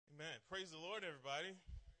Praise the Lord, everybody.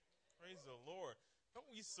 Praise the Lord.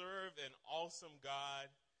 Don't we serve an awesome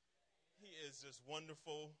God? He is just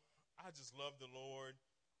wonderful. I just love the Lord.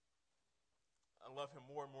 I love him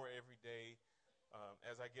more and more every day.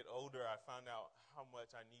 As I get older, I find out how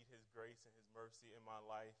much I need his grace and his mercy in my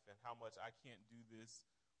life and how much I can't do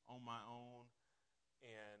this on my own.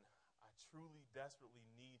 And I truly, desperately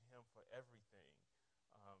need him for everything.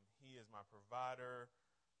 He is my provider,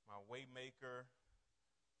 my way maker.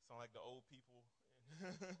 Sound like the old people.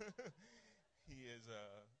 He is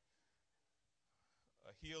a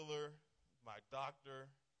healer, my doctor,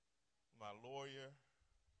 my lawyer.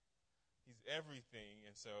 He's everything.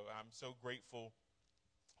 And so I'm so grateful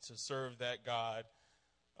to serve that God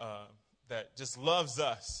that just loves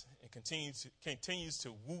us and continues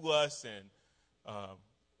to woo us and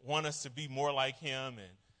want us to be more like him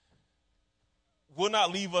and will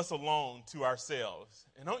not leave us alone to ourselves.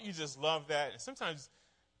 And don't you just love that? And sometimes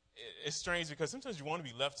it's strange because sometimes you want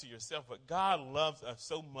to be left to yourself, but God loves us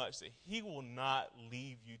so much that he will not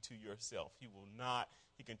leave you to yourself. He will not.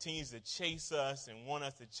 He continues to chase us and want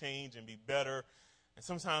us to change and be better. And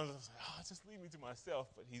sometimes I was like, just leave me to myself.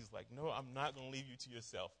 But he's like, no, I'm not going to leave you to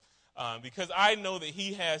yourself. Because I know that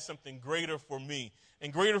he has something greater for me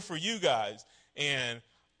and greater for you guys. And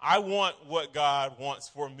I want what God wants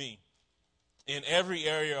for me in every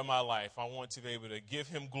area of my life. I want to be able to give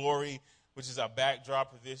him glory, which is our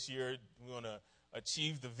backdrop of this year. We want to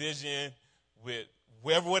achieve the vision with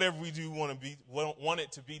whatever we do want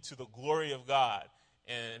it to be to the glory of God.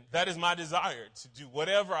 And that is my desire, to do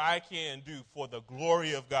whatever I can do for the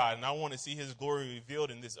glory of God. And I want to see his glory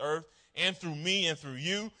revealed in this earth and through me and through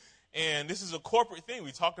you. And this is a corporate thing.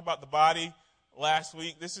 We talked about the body last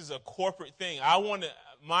week. This is a corporate thing.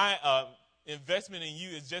 My investment in you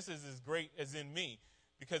is just as great as in me.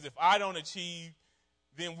 Because if I don't achieve,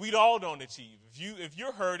 then we all don't achieve. If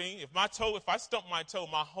you're hurting, if I stump my toe,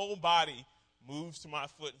 my whole body moves to my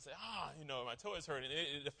foot and say, my toe is hurting.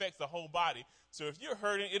 It affects the whole body. So if you're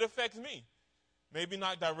hurting, it affects me. Maybe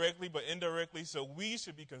not directly, but indirectly. So we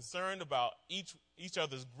should be concerned about each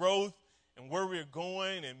other's growth and where we're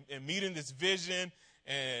going and meeting this vision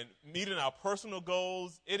and meeting our personal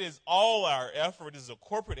goals. It is all our effort. It is a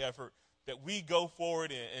corporate effort that we go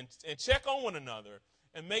forward and check on one another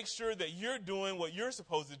and make sure that you're doing what you're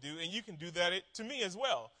supposed to do, and you can do that to me as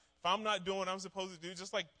well. If I'm not doing what I'm supposed to do,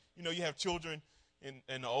 just like, you have children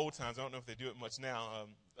in the old times. I don't know if they do it much now.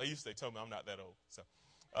 They told me I'm not that old. So,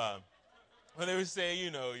 when they would say,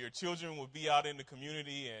 your children would be out in the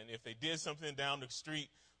community, and if they did something down the street,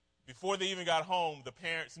 before they even got home, the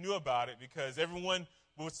parents knew about it because everyone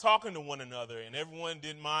was talking to one another, and everyone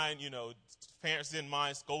didn't mind, parents didn't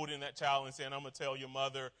mind scolding that child and saying, I'm going to tell your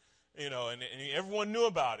mother, and everyone knew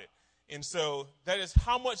about it. And so that is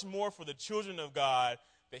how much more for the children of God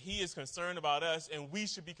that he is concerned about us, and we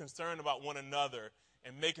should be concerned about one another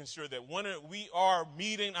and making sure that we are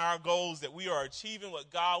meeting our goals, that we are achieving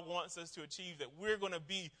what God wants us to achieve, that we're going to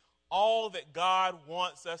be all that God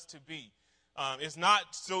wants us to be. It's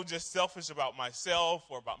not so just selfish about myself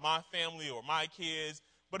or about my family or my kids,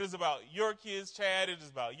 but it's about your kids, Chad. It is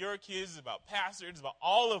about your kids. It's about Pastor. It's about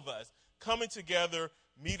all of us coming together,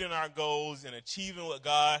 meeting our goals, and achieving what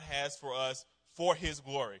God has for us for his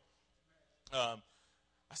glory. I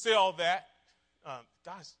say all that.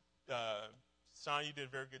 Sean, you did a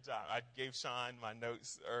very good job. I gave Sean my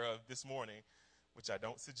notes this morning, which I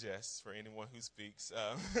don't suggest for anyone who speaks.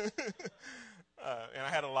 And I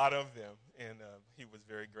had a lot of them, and he was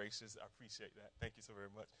very gracious. I appreciate that. Thank you so very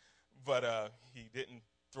much. But he didn't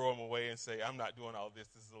throw them away and say, I'm not doing all this.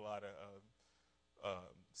 This is a lot of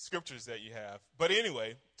scriptures that you have. But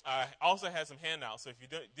anyway, I also had some handouts. So if you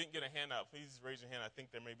didn't get a handout, please raise your hand. I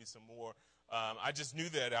think there may be some more. I just knew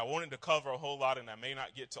that I wanted to cover a whole lot, and I may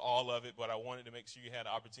not get to all of it, but I wanted to make sure you had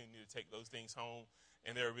an opportunity to take those things home.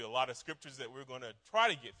 And there will be a lot of scriptures that we're going to try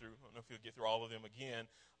to get through. I don't know if you'll get through all of them again,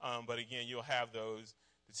 but again, you'll have those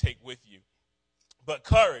to take with you. But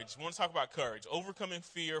courage, we want to talk about courage, overcoming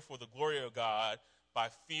fear for the glory of God by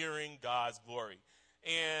fearing God's glory.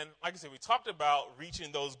 And like I said, we talked about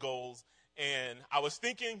reaching those goals, and I was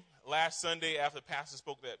thinking last Sunday after the pastor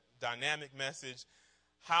spoke that dynamic message,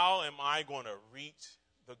 how am I going to reach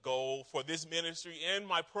the goal for this ministry and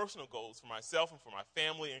my personal goals for myself and for my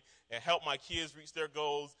family and help my kids reach their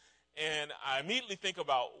goals? And I immediately think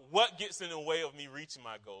about what gets in the way of me reaching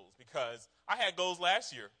my goals, because I had goals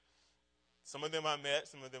last year. Some of them I met,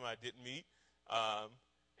 some of them I didn't meet.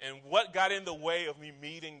 And what got in the way of me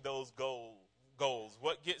meeting those goals?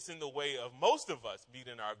 What gets in the way of most of us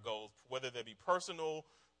meeting our goals, whether they be personal,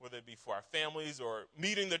 whether it be for our families or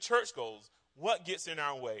meeting the church goals? What gets in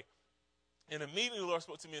our way? And immediately the Lord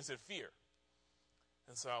spoke to me and said, fear.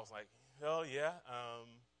 And so I was like, well, yeah,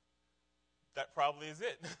 that probably is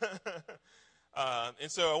it.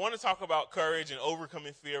 And so I want to talk about courage and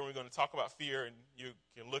overcoming fear. We're going to talk about fear, and you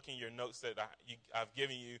can look in your notes that I've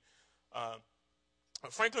given you.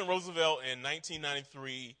 Franklin Roosevelt in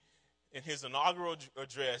 1993, in his inaugural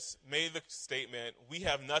address, made the statement, "We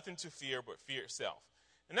have nothing to fear but fear itself."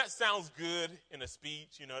 And that sounds good in a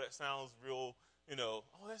speech. That sounds real,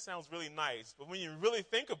 that sounds really nice. But when you really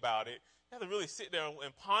think about it, you have to really sit there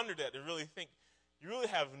and ponder that, to really think, you really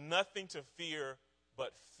have nothing to fear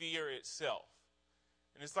but fear itself.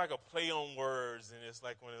 And it's like a play on words, and it's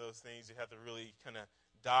like one of those things you have to really kind of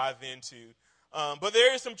dive into. But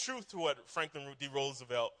there is some truth to what Franklin D.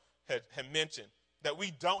 Roosevelt had mentioned, that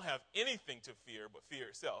we don't have anything to fear but fear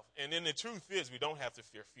itself. And then the truth is we don't have to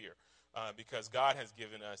fear fear because God has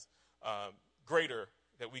given us greater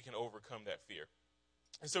that we can overcome that fear.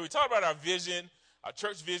 And so we talked about our vision. Our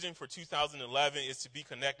church vision for 2011 is to be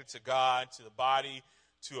connected to God, to the body,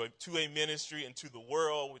 to a ministry, and to the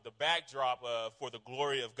world with the backdrop for the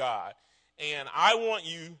glory of God. And I want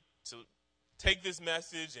you to take this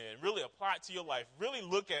message and really apply it to your life. Really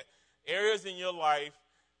look at areas in your life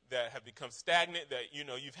that have become stagnant, that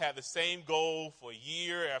you've had the same goal for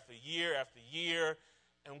year after year after year.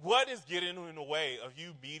 And what is getting in the way of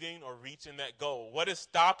you meeting or reaching that goal? What is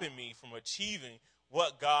stopping me from achieving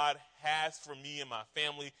what God has for me and my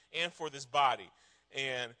family and for this body?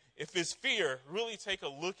 And if it's fear, really take a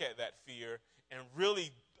look at that fear and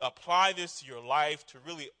really apply this to your life to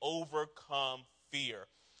really overcome fear,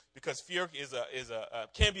 because fear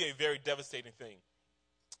can be a very devastating thing.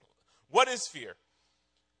 What is fear?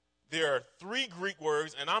 There are 3 Greek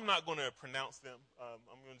words, and I'm not going to pronounce them.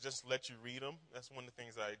 I'm going to just let you read them. That's one of the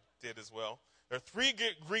things I did as well. There are 3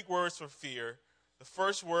 Greek words for fear. The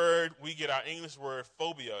first word, we get our English word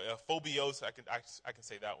phobia. Phobios, I can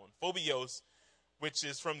say that one. Phobios, which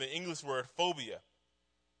is from the English word phobia.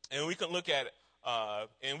 And we can look at it,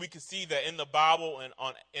 and we can see that in the Bible and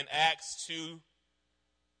in Acts 2,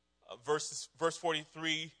 verse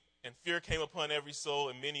 43, and fear came upon every soul,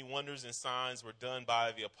 and many wonders and signs were done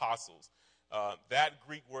by the apostles. That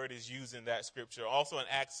Greek word is used in that scripture. Also in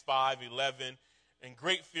Acts 5:11, and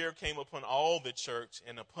great fear came upon all the church,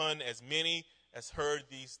 and upon as many as heard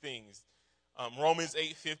these things. Romans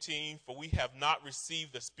 8:15, for we have not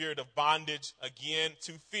received the spirit of bondage again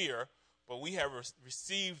to fear, but we have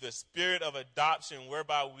received the spirit of adoption,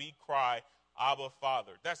 whereby we cry, Abba,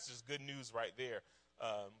 Father. That's just good news right there.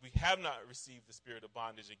 We have not received the spirit of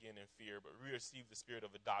bondage again in fear, but we received the spirit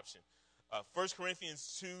of adoption. 1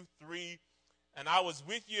 Corinthians 2:3, and I was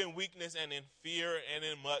with you in weakness and in fear and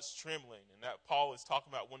in much trembling. And that Paul is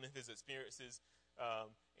talking about one of his experiences.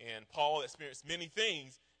 And Paul experienced many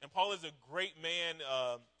things. And Paul is a great man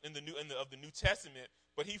of the New Testament,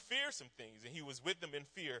 but he feared some things, and he was with them in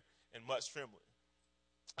fear and much trembling.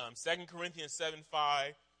 2 Corinthians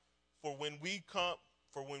 7:5, for when we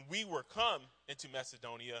were come into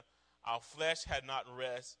Macedonia, our flesh had not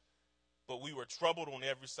rest, but we were troubled on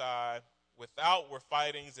every side. Without were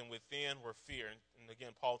fightings, and within were fear. And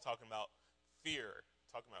again, Paul talking about fear,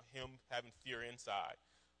 talking about him having fear inside.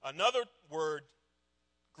 Another word,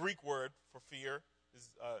 Greek word for fear, is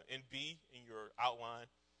in B in your outline.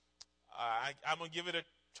 I'm going to give it a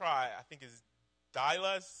try. I think it's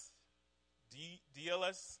Dialas.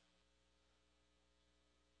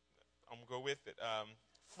 I'm going to go with it.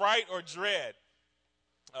 Fright or dread.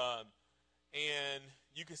 And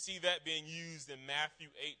you can see that being used in Matthew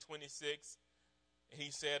 8:26. He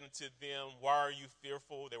said unto them, why are you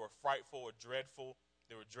fearful? They were frightful or dreadful.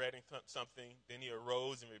 They were dreading something. Then he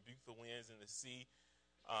arose and rebuked the winds and the sea.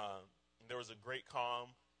 And there was a great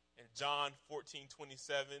calm. And John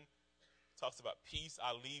 14:27 talks about peace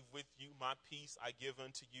I leave with you. My peace I give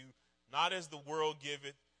unto you. Not as the world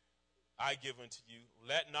giveth, I give unto you.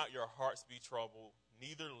 Let not your hearts be troubled,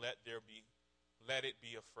 neither let it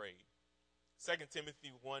be afraid. 2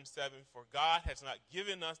 Timothy 1:7, for God has not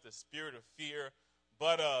given us the spirit of fear,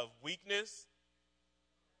 but of weakness,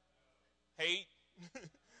 hate,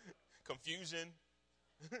 confusion.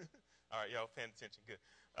 All right, y'all paying attention, good.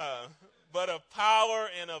 But of power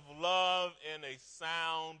and of love and a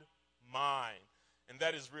sound mind. And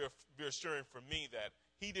that is reassuring for me that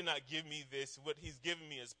he did not give me this. What he's given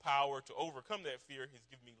me is power to overcome that fear. He's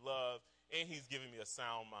given me love, and he's given me a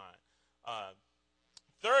sound mind.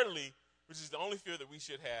 Thirdly, which is the only fear that we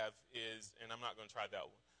should have is, and I'm not going to try that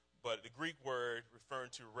one, but the Greek word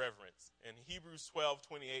referring to reverence. In Hebrews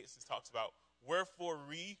 12:28, it talks about, wherefore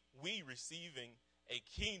we receiving a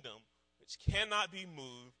kingdom which cannot be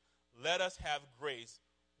moved, let us have grace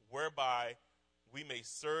whereby we may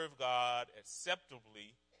serve God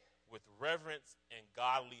acceptably with reverence and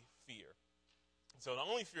godly fear. So the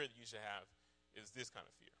only fear that you should have is this kind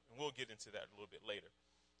of fear. And we'll get into that a little bit later.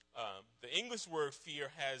 The English word fear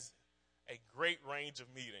has a great range of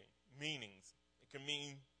meanings. It can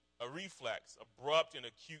mean a reflex, abrupt and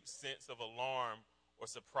acute sense of alarm or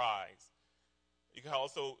surprise. You can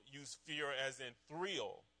also use fear as in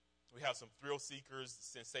thrill. We have some thrill seekers,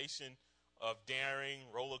 sensation of daring,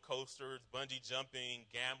 roller coasters, bungee jumping,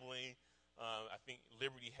 gambling. I think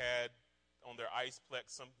Liberty had on their Iceplex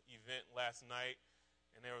some event last night,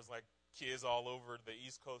 and there was like kids all over the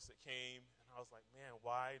East Coast that came, and I was like, man,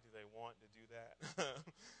 why do they want to do that?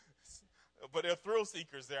 But they're thrill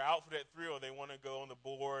seekers. They're out for that thrill. They want to go on the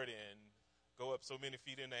board and go up so many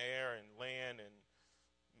feet in the air and land and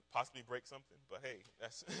possibly break something. But hey,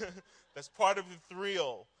 that's that's part of the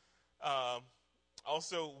thrill.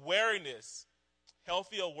 Also, wariness,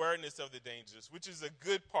 healthy awareness of the dangers, which is a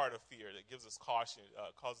good part of fear that gives us caution,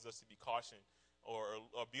 causes us to be cautioned or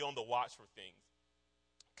be on the watch for things.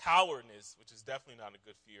 Cowardness, which is definitely not a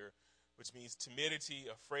good fear, which means timidity,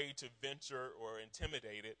 afraid to venture or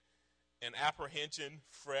intimidated. And apprehension,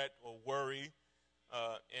 fret or worry,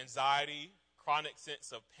 anxiety, chronic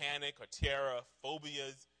sense of panic or terror,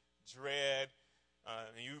 phobias, dread.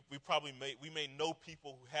 We may know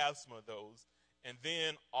people who have some of those. And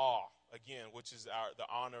then awe, again, which is the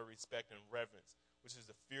honor, respect, and reverence, which is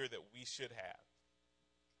the fear that we should have.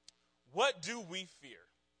 What do we fear?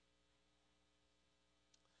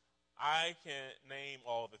 I can't name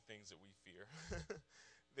all the things that we fear.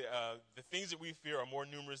 The things that we fear are more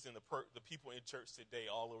numerous than the people in church today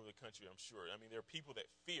all over the country, I'm sure. I mean, there are people that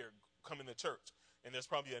fear coming to church, and there's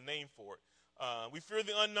probably a name for it. We fear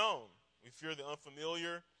the unknown. We fear the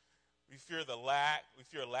unfamiliar. We fear the lack. We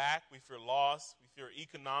fear lack. We fear loss. We fear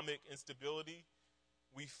economic instability.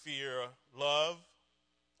 We fear love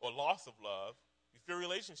or loss of love. We fear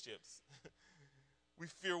relationships. We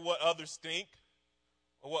fear what others think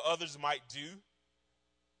or what others might do.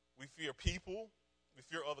 We fear people. We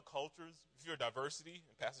fear other cultures. We fear diversity.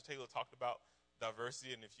 And Pastor Taylor talked about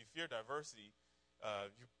diversity. And if you fear diversity,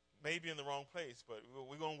 you may be in the wrong place, but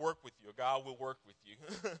we're going to work with you. God will work with you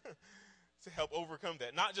to help overcome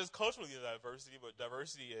that. Not just cultural diversity, but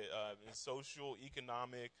diversity in social,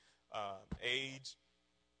 economic, age,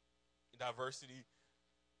 diversity.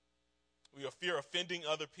 We fear offending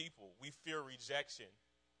other people. We fear rejection.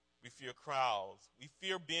 We fear crowds. We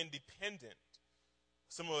fear being dependent.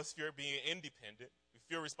 Some of us fear being independent. We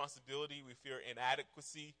fear responsibility. We fear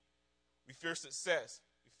inadequacy. We fear success.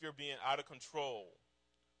 We fear being out of control.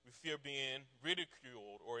 We fear being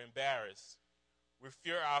ridiculed or embarrassed. We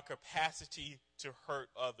fear our capacity to hurt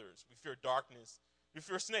others. We fear darkness. We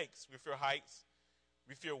fear snakes. We fear heights.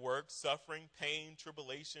 We fear work, suffering, pain,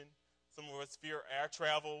 tribulation. Some of us fear air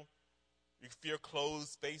travel. We fear closed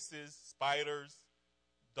spaces, spiders,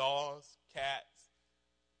 dogs, cats.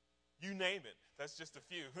 You name it. That's just a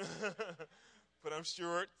few. But I'm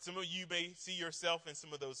sure some of you may see yourself in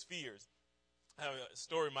some of those fears. I have a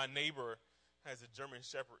story. My neighbor has a German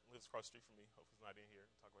Shepherd, lives across the street from me. Hope he's not in here.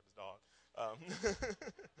 Talk about his dog.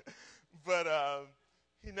 But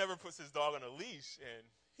he never puts his dog on a leash, and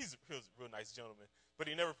he was a real nice gentleman. But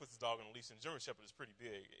he never puts his dog on a leash, and the German Shepherd is pretty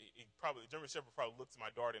big. The German Shepherd probably looks my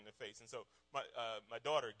daughter in the face. And so my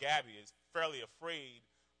daughter, Gabby, is fairly afraid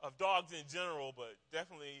of dogs in general, but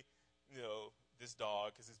definitely, this dog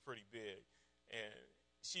because it's pretty big. And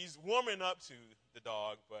she's warming up to the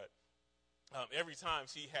dog, but every time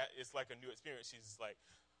it's like a new experience. She's like,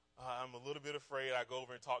 I'm a little bit afraid. I go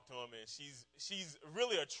over and talk to him, and she's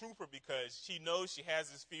really a trooper because she knows she has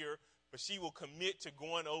this fear, but she will commit to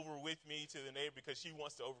going over with me to the neighbor because she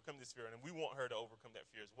wants to overcome this fear, and we want her to overcome that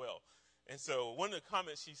fear as well. And so one of the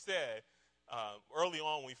comments she said early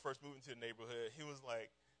on when we first moved into the neighborhood, he was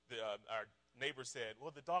like, our neighbor said,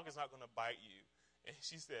 well, the dog is not going to bite you. And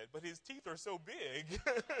she said, but his teeth are so big.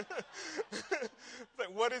 It's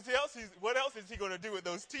like, what else is he going to do with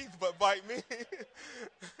those teeth but bite me?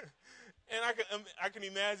 And I can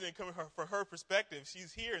imagine coming from her perspective,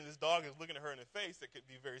 she's here and this dog is looking at her in the face. That could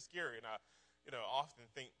be very scary. And I, often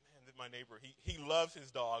think, man, my neighbor, he loves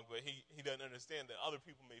his dog, but he doesn't understand that other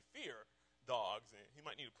people may fear dogs, and he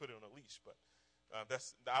might need to put it on a leash. But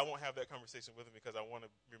I won't have that conversation with him because I want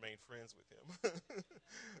to remain friends with him.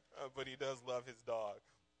 But he does love his dog.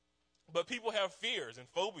 But people have fears and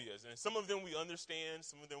phobias, and some of them we understand,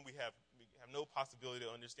 some of them we have no possibility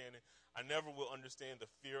of understanding. I never will understand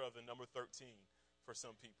the fear of the number 13 for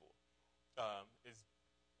some people. It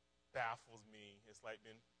baffles me. It's like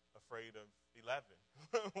being afraid of 11?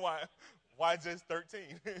 Why just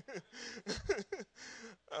 13?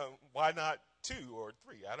 Why not 2 or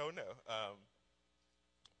 3? I don't know.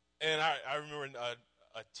 And I remember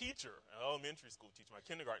a teacher, an elementary school teacher, my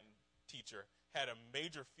kindergarten teacher, had a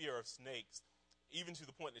major fear of snakes, even to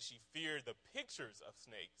the point that she feared the pictures of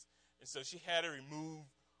snakes. And so she had to remove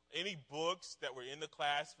any books that were in the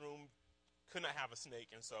classroom, could not have a snake.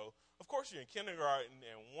 And so, of course, you're in kindergarten,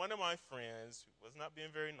 and one of my friends, who was not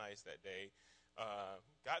being very nice that day,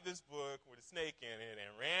 got this book with a snake in it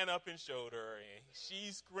and ran up and showed her, and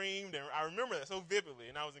she screamed, and I remember that so vividly,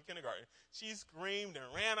 and I was in kindergarten. She screamed and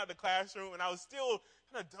ran out of the classroom, and I was still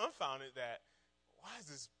kind of dumbfounded that, why is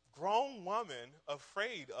this grown woman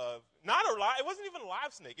afraid of, it wasn't even a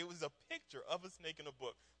live snake, it was a picture of a snake in a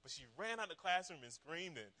book, but she ran out of the classroom and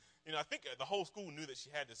screamed, and, I think the whole school knew that she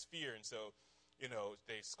had this fear, and so,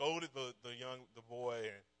 they scolded the boy,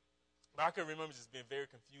 and I can remember just being very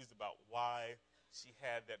confused about why she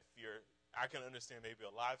had that fear. I can understand maybe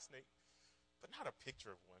a live snake, but not a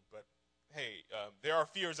picture of one. But hey, there are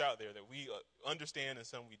fears out there that we understand and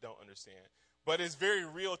some we don't understand. But it's very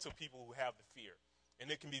real to people who have the fear,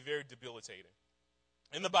 and it can be very debilitating.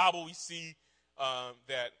 In the Bible, we see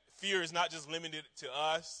that fear is not just limited to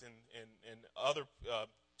us and other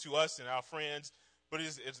to us and our friends, but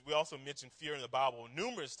we also mention fear in the Bible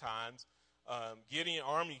numerous times. Gideon's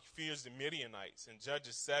army fears the Midianites. In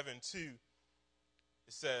Judges 7:2,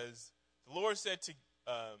 it says, the Lord said to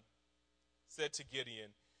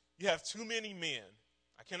Gideon, you have too many men.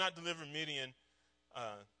 I cannot deliver Midian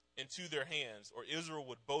into their hands, or Israel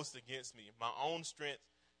would boast against me. My own strength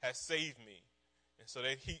has saved me. And so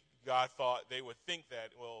God thought they would think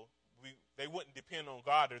that, they wouldn't depend on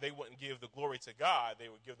God, or they wouldn't give the glory to God. They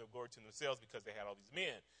would give the glory to themselves because they had all these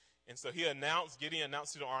men. And so Gideon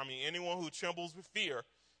announced to the army, anyone who trembles with fear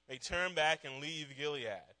may turn back and leave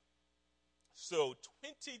Gilead. So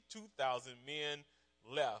 22,000 men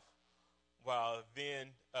left, while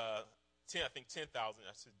then 10,000,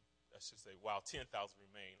 I should say, while 10,000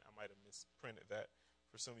 remain. I might have misprinted that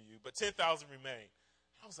for some of you, but 10,000 remain.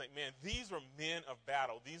 I was like, man, these were men of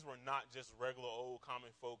battle. These were not just regular old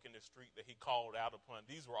common folk in the street that he called out upon.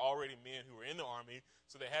 These were already men who were in the army,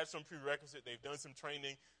 so they had some prerequisite. They've done some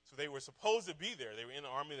training, so they were supposed to be there. They were in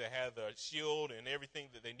the army. They had the shield and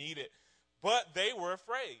everything that they needed, but they were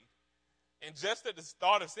afraid. And just at the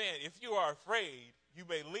thought of saying, if you are afraid, you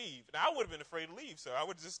may leave. And I would have been afraid to leave, so I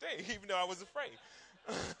would just stay, even though I was afraid.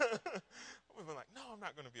 I would have been like, no, I'm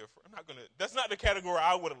not going to be afraid. That's not the category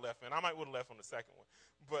I would have left in. I might would have left on the second one.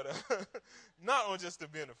 But not on just the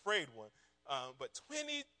being afraid one. But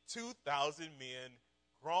 22,000 men,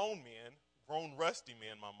 grown rusty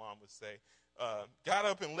men, my mom would say, got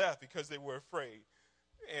up and left because they were afraid.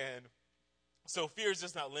 And so fear is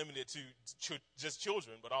just not limited to just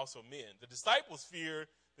children, but also men. The disciples feared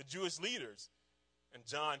the Jewish leaders. In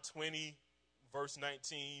John 20, verse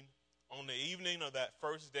 19, on the evening of that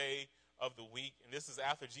first day of the week, and this is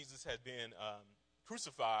after Jesus had been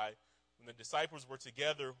crucified, when the disciples were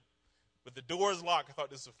together with the doors locked. I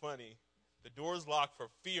thought this was funny. The doors locked for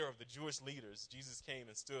fear of the Jewish leaders. Jesus came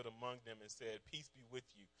and stood among them and said, peace be with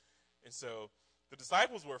you. And so the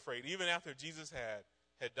disciples were afraid. Even after Jesus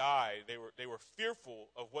had died, they were fearful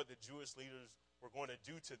of what the Jewish leaders were going to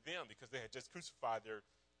do to them, because they had just crucified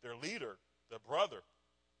their leader, the brother,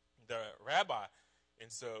 the rabbi.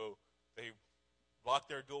 And so they locked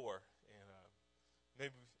their door. And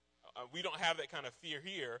maybe we don't have that kind of fear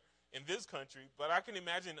here in this country, but I can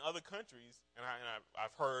imagine in other countries, and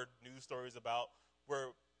I've heard news stories about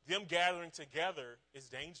where them gathering together is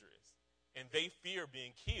dangerous, and they fear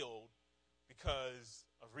being killed because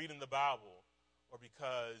of reading the Bible or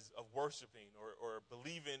because of worshiping or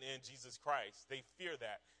believing in Jesus Christ. They fear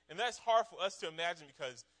that. And that's hard for us to imagine,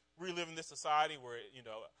 because we live in this society where,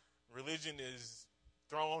 religion is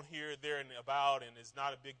thrown here, there, and about, and it's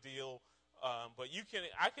not a big deal. But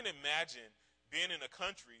I can imagine being in a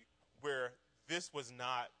country where this was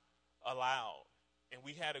not allowed, and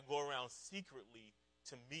we had to go around secretly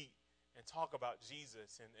to meet and talk about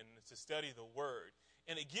Jesus and to study the Word.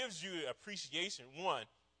 And it gives you appreciation, one,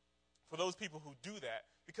 for those people who do that,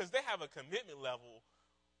 because they have a commitment level.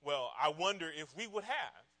 Well, I wonder if we would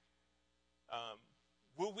have.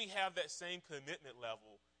 Will we have that same commitment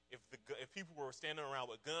level if people were standing around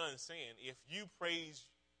with guns saying, if you praise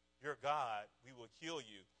your God, we will kill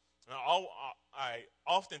you? And I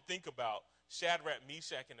often think about Shadrach,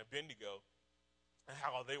 Meshach, and Abednego, and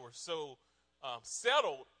how they were so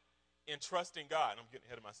settled in trusting God. I'm getting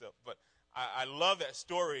ahead of myself, but I love that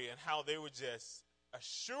story and how they were just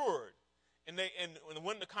assured. And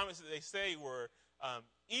one of the comments that they say were,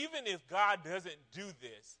 even if God doesn't do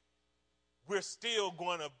this, we're still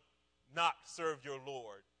going to not serve your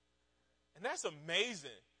Lord. And that's amazing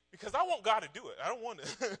because I want God to do it. I don't want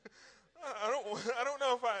to. I don't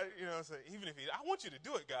know if even if I want you to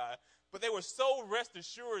do it, God. But they were so rest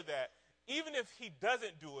assured that even if he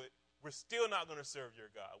doesn't do it, we're still not going to serve your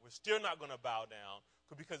God. We're still not going to bow down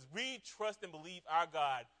because we trust and believe our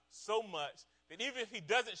God so much that even if he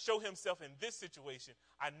doesn't show himself in this situation,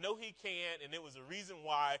 I know he can, and it was a reason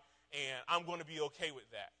why, and I'm going to be okay with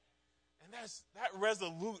that. And that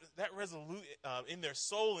resolute in their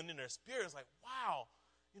soul and in their spirit is like, wow,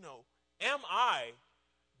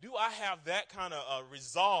 do I have that kind of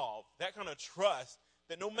resolve, that kind of trust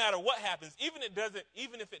that no matter what happens, even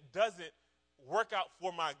if it doesn't work out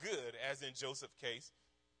for my good, as in Joseph's case,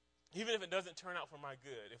 even if it doesn't turn out for my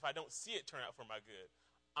good, if I don't see it turn out for my good,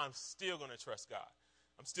 I'm still going to trust God.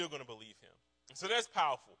 I'm still going to believe him. And so that's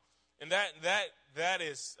powerful. And that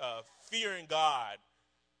is fearing God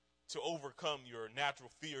to overcome your natural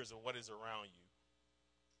fears of what is around you.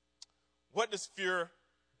 What does fear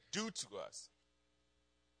do to us?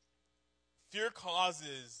 Fear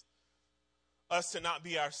causes us to not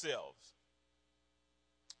be ourselves.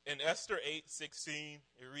 In Esther 8:16,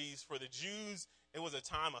 it reads, "For the Jews, it was a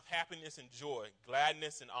time of happiness and joy,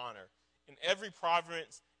 gladness and honor. In every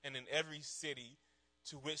province and in every city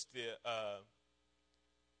to which the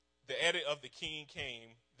edict of the king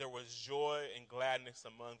came, there was joy and gladness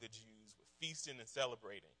among the Jews, with feasting and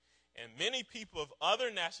celebrating. And many people of other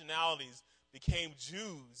nationalities became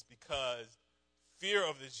Jews because fear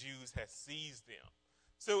of the Jews had seized them."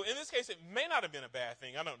 So in this case, it may not have been a bad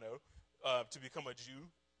thing, I don't know, to become a Jew.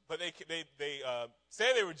 But they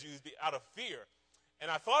say they were Jews out of fear.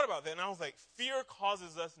 And I thought about that, and I was like, fear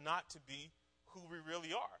causes us not to be who we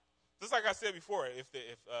really are. Just like I said before, if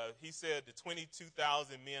he said the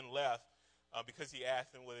 22,000 men left because he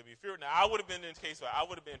asked them whether they be feared. Now, I would have been in this case where I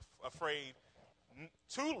would have been afraid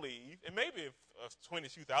to leave, and maybe if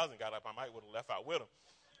 22,000 got up, I might would have left out with them.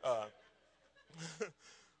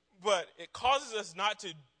 But it causes us not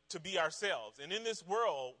to be ourselves. And in this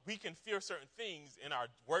world, we can fear certain things in our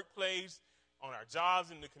workplace, on our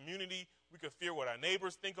jobs, in the community. We can fear what our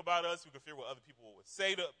neighbors think about us. We can fear what other people would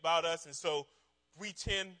say about us. And so we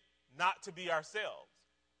tend not to be ourselves.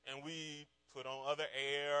 And we put on other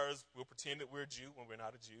airs. We'll pretend that we're a Jew when we're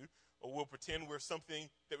not a Jew. Or we'll pretend we're something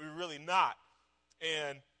that we're really not.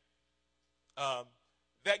 And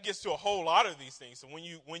that gets to a whole lot of these things. So when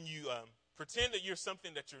you pretend that you're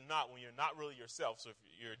something that you're not, when you're not really yourself. So if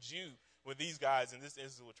you're a Jew, with these guys in this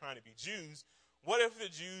instance were trying to be Jews, what if the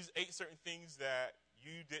Jews ate certain things that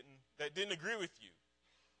didn't agree with you?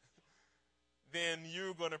 Then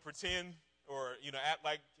you're going to pretend or act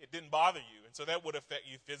like it didn't bother you, and so that would affect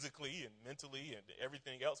you physically and mentally and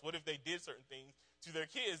everything else. What if they did certain things to their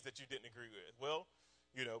kids that you didn't agree with? Well,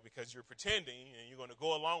 because you're pretending and you're going to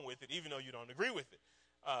go along with it even though you don't agree with it.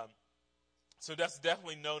 So that's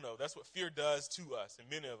definitely no. That's what fear does to us and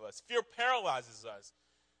many of us. Fear paralyzes us.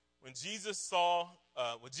 When Jesus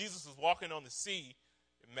was walking on the sea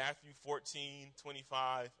in Matthew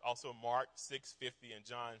 14:25, also Mark 6:50, and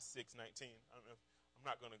John 6:19. I'm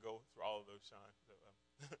not going to go through all of those, Sean.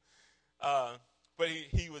 But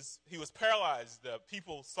he was paralyzed. The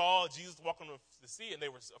people saw Jesus walking on the sea, and they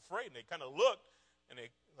were afraid. And they kind of looked, and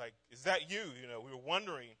they like, "Is that you?" We were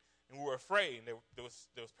wondering, and we were afraid. And they was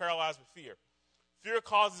paralyzed with fear. Fear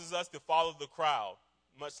causes us to follow the crowd,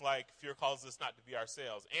 much like fear causes us not to be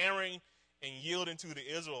ourselves. Erring and yielding to the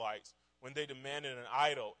Israelites when they demanded an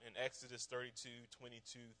idol in Exodus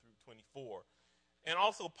 32:22-24. And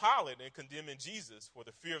also Pilate in condemning Jesus for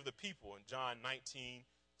the fear of the people in John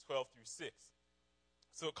 19:12-6.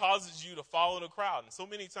 So it causes you to follow the crowd. And so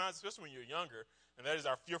many times, especially when you're younger, and that is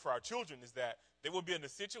our fear for our children, is that they will be in a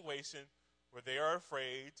situation where they are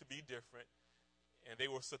afraid to be different, and they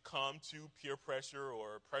will succumb to peer pressure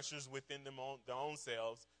or pressures within their own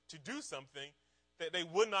selves to do something that they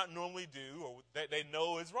would not normally do or that they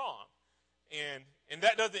know is wrong. And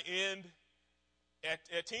that doesn't end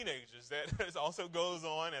at teenagers. That also goes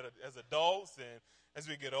on as adults and as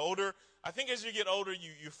we get older. I think as you get older,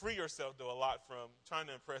 you free yourself, though, a lot from trying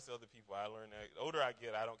to impress other people. I learned that the older I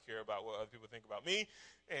get, I don't care about what other people think about me,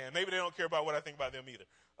 and maybe they don't care about what I think about them either.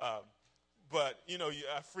 But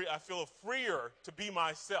I feel freer to be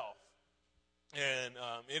myself, and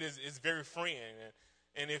it's very freeing.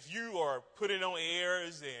 And if you are putting on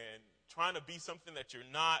airs and trying to be something that you're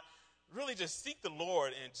not, really just seek the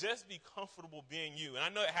Lord and just be comfortable being you. And I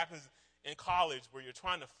know it happens in college where you're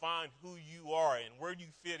trying to find who you are and where you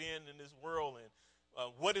fit in this world and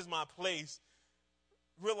what is my place.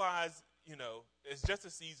 Realize it's just a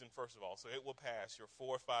season, first of all, so it will pass your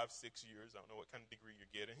 4, 5, 6 years. I don't know what kind of degree you're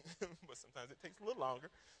getting, but sometimes it takes a little longer,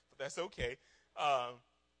 but that's okay.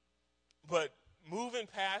 But moving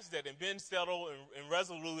past that and being settled and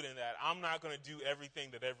resolute in that, I'm not going to do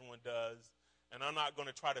everything that everyone does, and I'm not going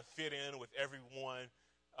to try to fit in with everyone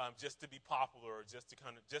just to be popular or just to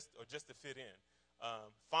fit in.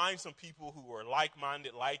 Find some people who are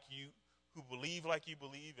like-minded like you, who believe like you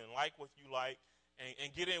believe and like what you like,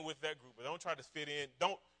 and get in with that group. But don't try to fit in.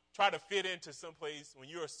 Don't try to fit into some place when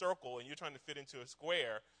you're a circle and you're trying to fit into a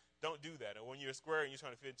square. Don't do that. And when you're a square and you're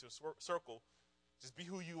trying to fit into a circle, just be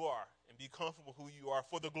who you are and be comfortable who you are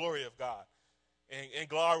for the glory of God. And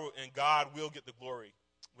God will get the glory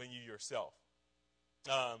when you yourself.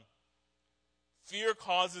 Fear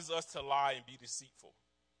causes us to lie and be deceitful.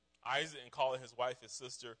 Isaac and calling his wife his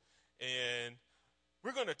sister. And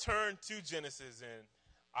we're going to turn to Genesis. And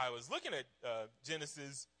I was looking at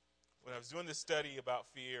Genesis when I was doing this study about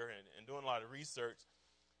fear and doing a lot of research,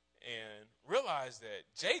 and realized that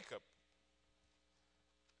Jacob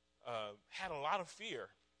had a lot of fear.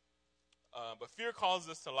 But fear causes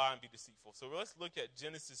us to lie and be deceitful. So let's look at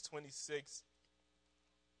Genesis 26.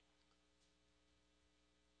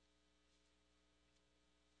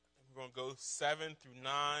 We're going to go 7 through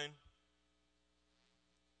 9.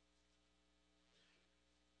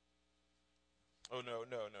 Oh, no,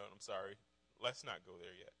 I'm sorry. Let's not go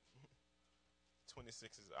there yet.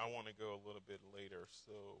 26 is, I want to go a little bit later,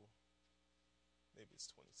 so maybe it's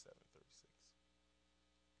 27, 36.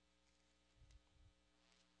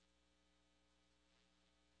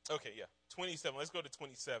 Okay, yeah, 27. Let's go to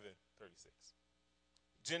 27, 36.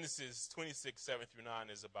 Genesis 26, 7 through 9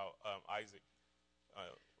 is about Isaac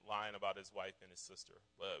lying about his wife and his sister.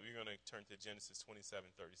 But we're going to turn to Genesis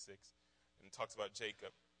 27, 36, and it talks about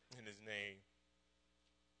Jacob and his name.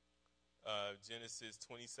 Genesis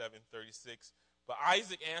 27, 36. But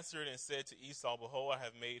Isaac answered and said to Esau, "Behold, I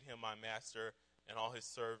have made him my master, and all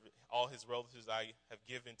his relatives I have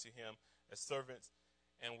given to him as servants,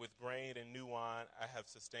 and with grain and new wine I have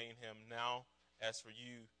sustained him. Now, as for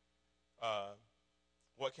you,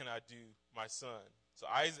 what can I do, my son?" So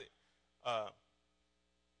Isaac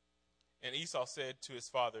and Esau said to his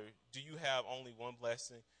father, "Do you have only one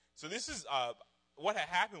blessing?" So this is what had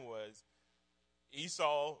happened was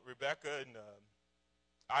Esau, Rebekah and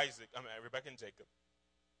Jacob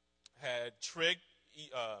had tricked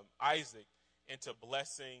Isaac into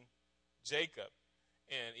blessing Jacob.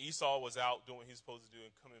 And Esau was out doing what he was supposed to do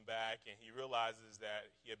and coming back, and he realizes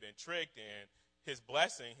that he had been tricked, and his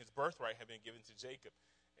blessing, his birthright, had been given to Jacob.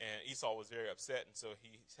 And Esau was very upset, and so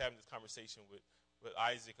he's having this conversation with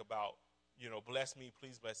Isaac about, bless me,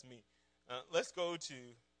 please bless me. Let's go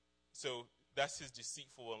to, so that's his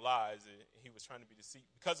deceitful and lies. He was trying to be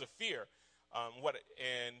deceitful because of fear.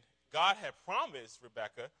 And God had promised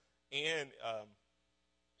Rebekah and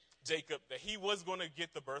Jacob that he was going to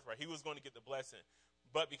get the birthright. He was going to get the blessing.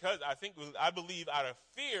 But because I believe out of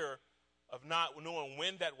fear of not knowing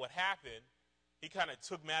when that would happen, he kind of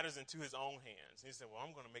took matters into his own hands. He said, well,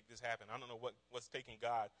 I'm going to make this happen. I don't know what's taking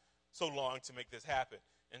God so long to make this happen.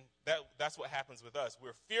 And that's what happens with us.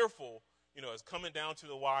 We're fearful, it's coming down to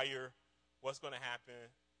the wire. What's going to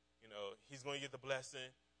happen? He's going to get the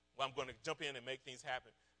blessing. Well, I'm going to jump in and make things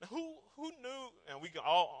happen. Now, who knew, and we can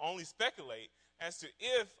all only speculate as to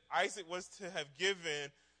if Isaac was to have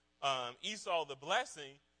given Esau the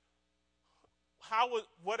blessing,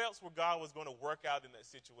 what else God was going to work out in that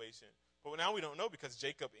situation? But now we don't know because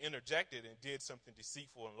Jacob interjected and did something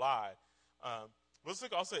deceitful and lied. Let's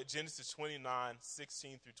look also at Genesis 29,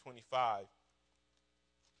 16 through 25.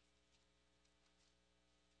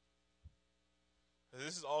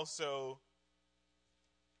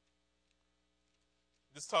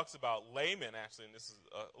 This talks about Laman, actually, and this is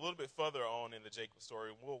a little bit further on in the Jacob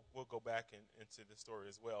story. We'll go back into the story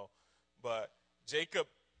as well. But Jacob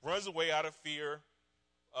runs away out of fear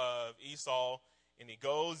of Esau, and he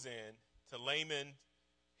goes in to Laman,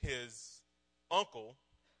 his uncle,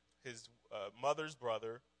 his mother's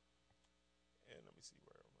brother. And let me see,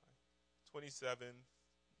 where am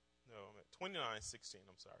I? 29:16,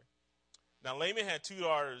 I'm sorry. Now Laman had two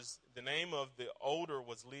daughters. The name of the older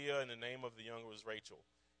was Leah, and the name of the younger was Rachel.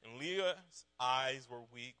 And Leah's eyes were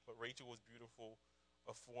weak, but Rachel was beautiful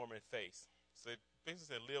of form and face. So it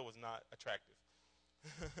basically said Leah was not attractive.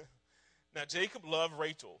 Now Jacob loved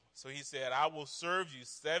Rachel, so he said, "I will serve you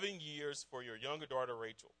 7 years for your younger daughter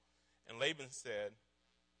Rachel." And Laban said,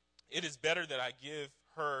 "It is better that I give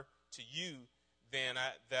her to you than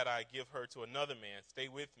that I give her to another man. Stay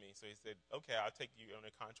with me." So he said, "Okay, I'll take you on a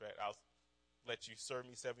contract. I'll let you serve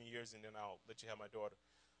me 7 years, and then I'll let you have my daughter."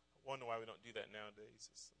 I wonder why we don't do that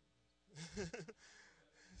nowadays.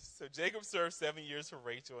 So Jacob served 7 years for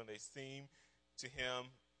Rachel, and they seemed to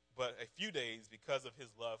him but a few days because of his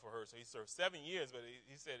love for her. So he served 7 years, but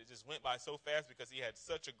he said it just went by so fast because he had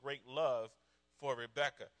such a great love for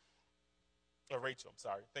Rachel. I'm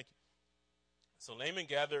sorry. Thank you. So Laban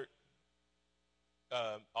gathered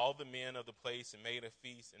all the men of the place and made a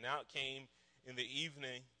feast. And now it came in the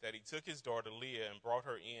evening that he took his daughter Leah and brought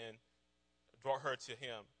her to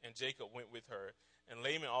him, and Jacob went with her. And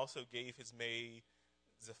Laban also gave his maid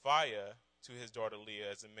Ziphiah to his daughter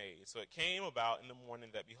Leah as a maid. So it came about in the morning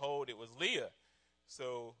that, behold, it was Leah.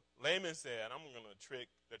 So Laban said, I'm going to trick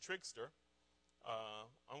the trickster.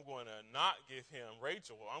 I'm going to not give him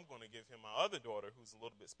Rachel. I'm going to give him my other daughter, who's a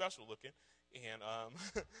little bit special looking, and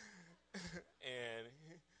and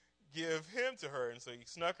give him to her. And so he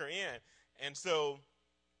snuck her in. And so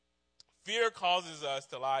fear causes us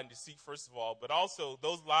to lie and deceit, first of all, but also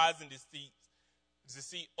those lies and deceit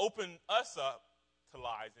open us up to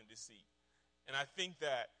lies and deceit. And I think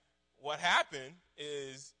that what happened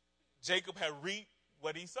is Jacob had reaped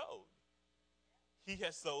what he sowed. He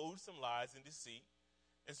has sowed some lies and deceit.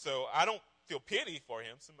 And so I don't feel pity for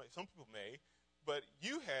him. Some people may. But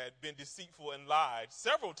you had been deceitful and lied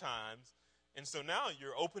several times. And so now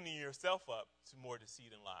you're opening yourself up to more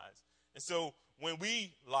deceit and lies. And so when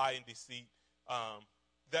we lie and deceit,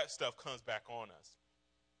 that stuff comes back on us.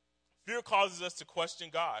 Fear causes us to question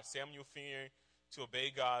God. Samuel fearing to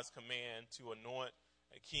obey God's command to anoint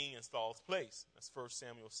a king in Saul's place. That's 1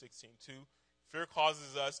 Samuel 16:2. Fear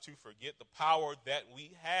causes us to forget the power that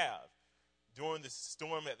we have during the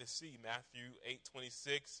storm at the sea. Matthew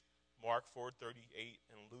 8:26, Mark 4:38,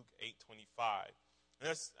 and Luke 8:25. And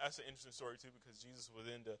that's an interesting story too, because Jesus was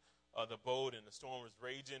in the boat and the storm was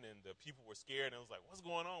raging and the people were scared, and it was like, what's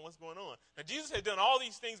going on? What's going on? Now Jesus had done all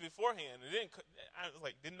these things beforehand, and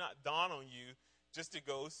did not dawn on you just to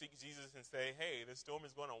go seek Jesus and say, hey, the storm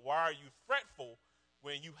is going on. Why are you fretful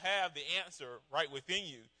when you have the answer right within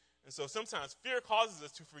you? And so sometimes fear causes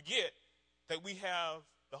us to forget that we have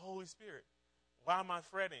the Holy Spirit. Why am I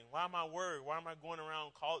fretting? Why am I worried? Why am I going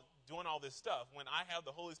around doing all this stuff when I have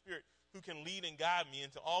the Holy Spirit who can lead and guide me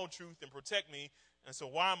into all truth and protect me? And so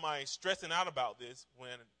why am I stressing out about this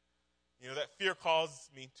when, that fear causes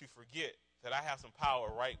me to forget that I have some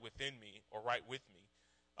power right within me or right with me,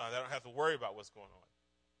 that I don't have to worry about what's going on.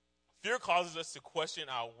 Fear causes us to question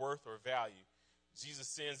our worth or value. Jesus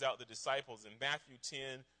sends out the disciples in Matthew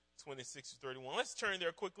 10:26-31. Let's turn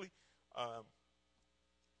there quickly.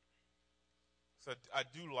 So I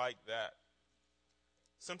do like that.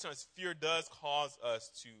 Sometimes fear does cause us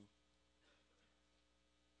to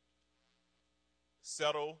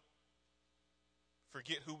settle,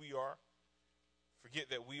 forget who we are, forget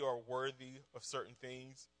that we are worthy of certain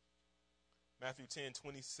things. Matthew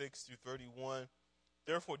 10:26-31.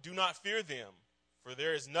 Therefore, do not fear them, for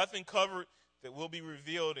there is nothing covered that will be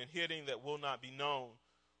revealed, and hidden that will not be known.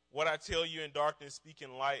 What I tell you in darkness, speak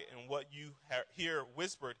in light, and what you hear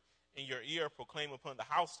whispered in your ear, proclaim upon the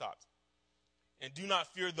housetops. And do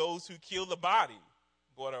not fear those who kill the body,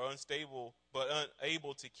 but are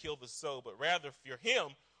unable to kill the soul, but rather fear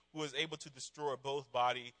him who is able to destroy both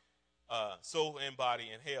soul and body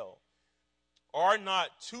in hell. Are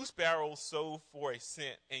not 2 sparrows sold for a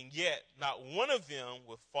cent, and yet not one of them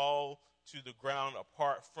will fall to the ground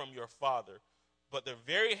apart from your Father, but the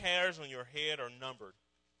very hairs on your head are numbered.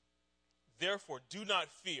 Therefore, do not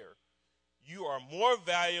fear. You are more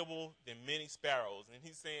valuable than many sparrows. And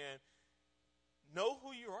he's saying, know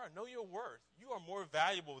who you are. Know your worth. You are more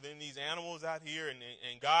valuable than these animals out here,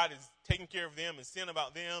 and God is taking care of them and seeing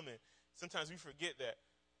about them. And sometimes we forget that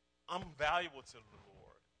I'm valuable to the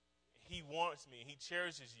Lord. He wants me. He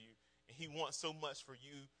cherishes you. And he wants so much for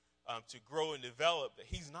you to grow and develop that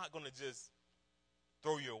he's not going to just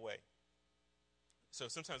throw you away. So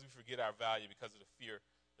sometimes we forget our value because of the fear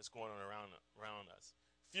that's going on around us.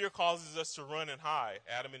 Fear causes us to run and hide.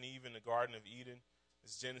 Adam and Eve in the Garden of Eden.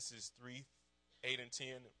 It's Genesis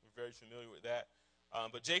 3:8-10. We're very familiar with that.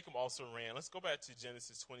 But Jacob also ran. Let's go back to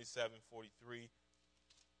Genesis 27:43.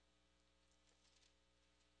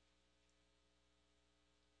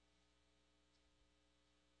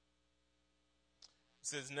 It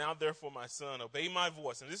says, now therefore, my son, obey my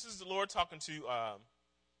voice. And this is the Lord talking to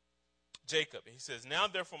Jacob. And he says, now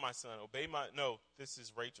therefore, my son, this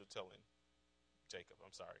is Rachel telling Jacob,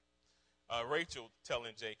 I'm sorry. Rachel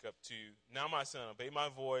telling Jacob now my son, obey my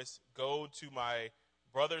voice, go to my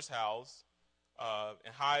brother's house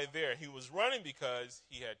and hide there. He was running because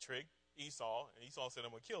he had tricked Esau, and Esau said,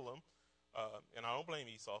 I'm going to kill him. And I don't blame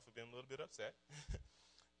Esau for being a little bit upset.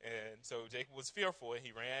 And so Jacob was fearful, and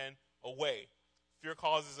he ran away. Fear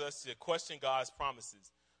causes us to question God's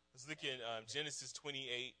promises. Let's look at Genesis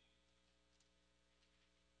 28,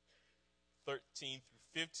 13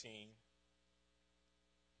 through 15.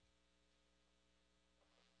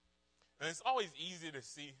 And it's always easy to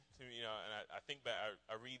see, and I think back,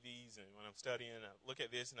 I read these, and when I'm studying, I look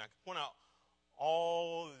at this, and I can point out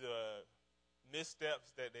all the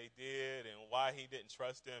missteps that they did and why he didn't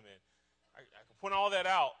trust them, and I can point all that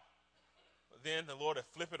out. But then the Lord would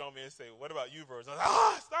flip it on me and say, "What about you, Virgil?" I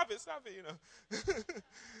was like, stop it,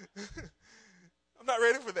 I'm not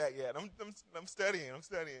ready for that yet. I'm studying.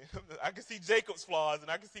 I can see Jacob's flaws,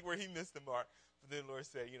 and I can see where he missed the mark. But then the Lord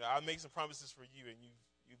said, I'll make some promises for you, and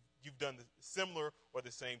you've done the similar or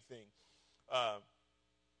the same thing.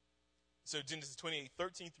 So Genesis 28,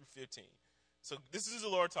 13 through 15. So this is the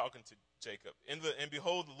Lord talking to Jacob. And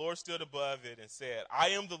behold, the Lord stood above it and said, I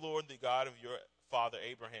am the Lord, the God of your father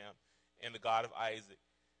Abraham, and the God of Isaac.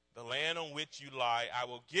 The land on which you lie, I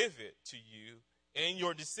will give it to you and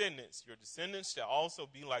your descendants. Your descendants shall also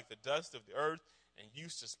be like the dust of the earth, and you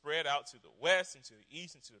shall spread out to the west and to the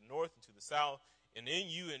east and to the north and to the south. And in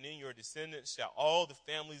you and in your descendants shall all the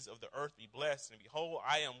families of the earth be blessed. And behold,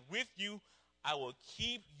 I am with you. I will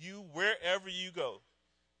keep you wherever you go.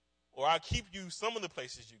 Or I'll keep you some of the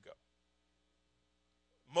places you go.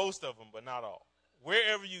 Most of them, but not all.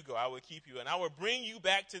 Wherever you go, I will keep you. And I will bring you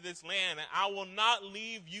back to this land. And I will not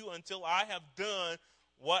leave you until I have done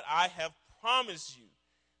what I have promised you.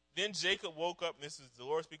 Then Jacob woke up, and this is the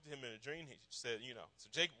Lord speaking to him in a dream. He said, so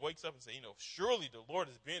Jacob wakes up and says, surely the Lord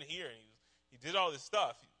has been here. And he did all this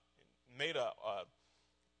stuff. He made a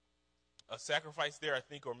sacrifice there, I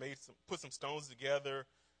think, or put some stones together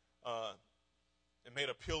and made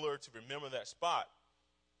a pillar to remember that spot.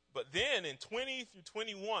 But then in 20 through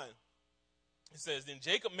 21, it says, then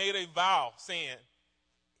Jacob made a vow saying,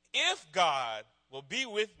 if God will be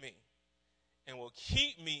with me and will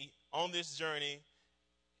keep me on this journey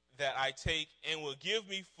that I take and will give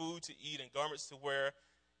me food to eat and garments to wear,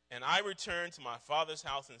 and I return to my father's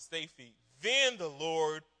house in safety, then the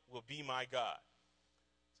Lord will be my God.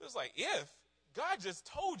 So it's like, if God just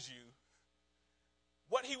told you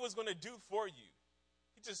what he was going to do for you.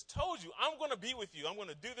 He just told you, I'm going to be with you. I'm going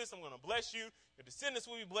to do this. I'm going to bless you. Your descendants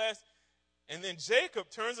will be blessed. And then Jacob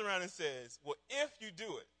turns around and says, well, if you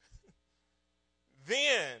do it,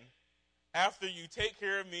 then after you take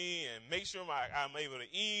care of me and make sure I'm able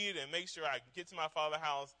to eat and make sure I can get to my father's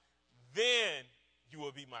house, then you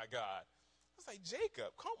will be my God. I was like,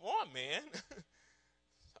 Jacob, come on, man.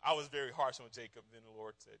 I was very harsh on Jacob. Then the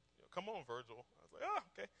Lord said, come on, Virgil. I was like, oh,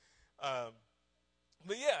 okay.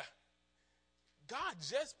 But yeah, God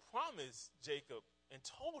just promised Jacob and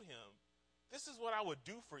told him, this is what I would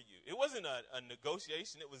do for you. It wasn't a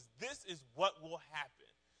negotiation. It was, this is what will happen.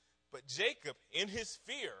 But Jacob, in his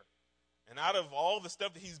fear, and out of all the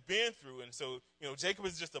stuff that he's been through, and so, Jacob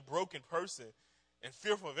is just a broken person and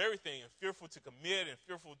fearful of everything and fearful to commit and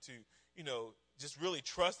fearful to, just really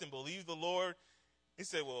trust and believe the Lord. He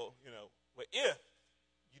said, well, if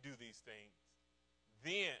you do these things,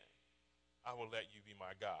 then I will let you be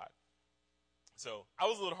my God. So I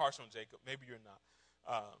was a little harsh on Jacob. Maybe you're not.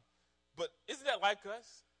 But isn't that like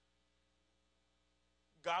us?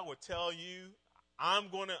 God will tell you, I'm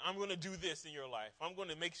gonna do this in your life. I'm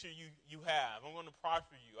gonna make sure you have. I'm gonna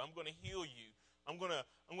prosper you. I'm gonna heal you. I'm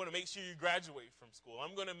gonna make sure you graduate from school.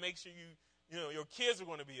 I'm gonna make sure your kids are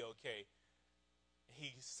gonna be okay.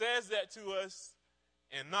 He says that to us,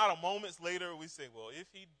 and not a moment later we say, well, if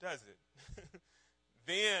he does it,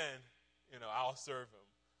 then I'll serve him.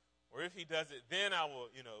 Or if he does it, then I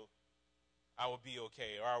will be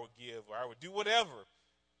okay, or I will give, or I will do whatever.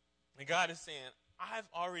 And God is saying, I've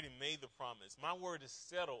already made the promise. My word is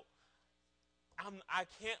settled. I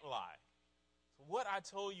can't lie. So what I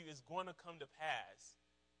told you is going to come to pass.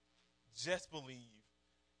 Just believe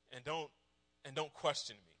and don't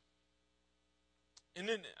question me. And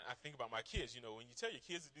then I think about my kids. When you tell your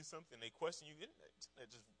kids to do something, they question you, it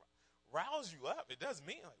just riles you up. It does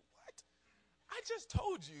me. Like, what? I just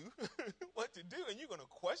told you what to do, and you're going to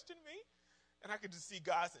question me? And I could just see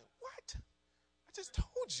God saying, what? I just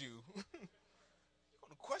told you. You're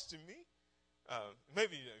going to question me?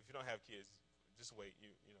 Maybe if you don't have kids, just wait.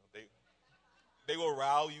 They will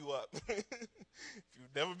rile you up. If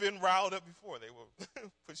you've never been riled up before, they will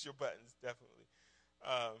push your buttons, definitely.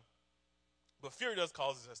 But fear does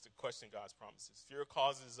cause us to question God's promises. Fear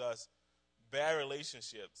causes us bad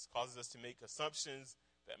relationships, causes us to make assumptions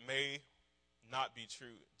that may not be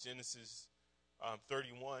true. Genesis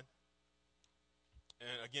 31.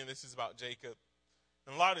 And again, this is about Jacob.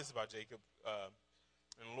 And a lot of this is about Jacob.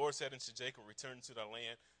 And the Lord said unto Jacob, return to the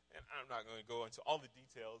land. And I'm not going to go into all the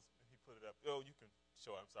details. He put it up. Oh, you can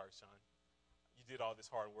show it. I'm sorry, Sean. You did all this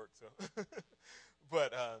hard work. So,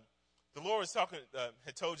 but the Lord was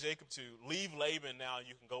had told Jacob to leave Laban now.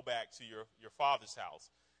 You can go back to your father's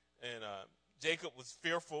house. And Jacob was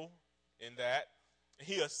fearful in that.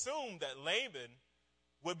 He assumed that Laban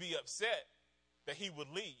would be upset that he would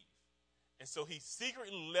leave. And so he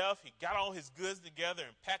secretly left. He got all his goods together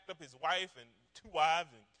and packed up his wife and 2 wives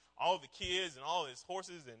and all the kids and all his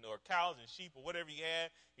horses or cows and sheep or whatever he had.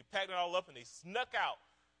 He packed it all up and they snuck out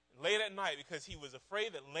late at night because he was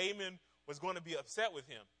afraid that Laban was going to be upset with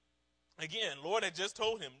him. Again, Lord had just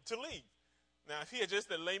told him to leave. Now, if he had just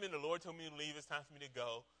said, Laban, the Lord told me to leave, it's time for me to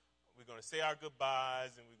go. We're going to say our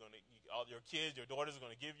goodbyes, and all your kids, your daughters are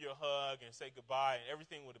going to give you a hug and say goodbye, and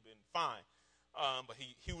everything would have been fine. But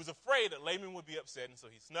he was afraid that Laban would be upset, and so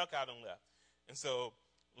he snuck out and left. And so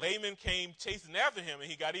Laban came chasing after him, and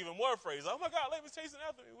he got even more afraid. He's like, oh, my God, Laban's chasing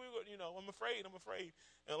after me. I'm afraid.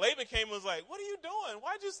 And Laban came and was like, what are you doing?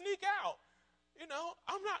 Why'd you sneak out?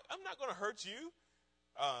 I'm not going to hurt you.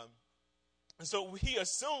 And so he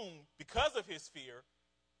assumed, because of his fear,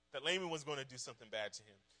 that Laban was going to do something bad to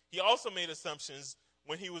him. He also made assumptions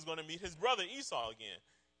when he was going to meet his brother Esau again.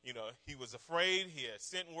 He was afraid. He had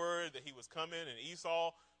sent word that he was coming, and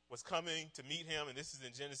Esau was coming to meet him. And this is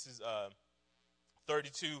in Genesis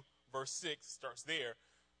 32, verse 6, starts there.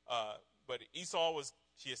 But he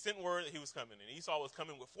had sent word that he was coming, and Esau was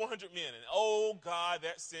coming with 400 men. And, oh, God,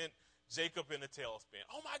 that sent Jacob in a tailspin.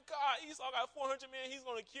 Oh, my God, Esau got 400 men. He's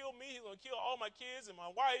going to kill me. He's going to kill all my kids and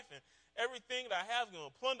my wife and everything that I have. He's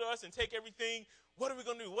going to plunder us and take everything. What are we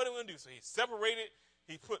going to do? What are we going to do? So he separated.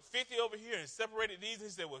 He put 50 over here and separated these. And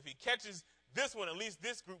he said, well, if he catches this one, at least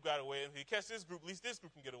this group got away. And if he catches this group, at least this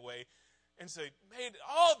group can get away. And so he made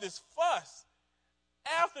all this fuss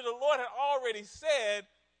after the Lord had already said,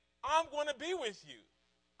 I'm going to be with you.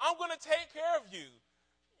 I'm going to take care of you.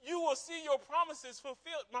 You will see your promises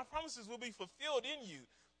fulfilled. My promises will be fulfilled in you.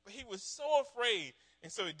 But he was so afraid.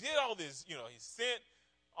 And so he did all this. He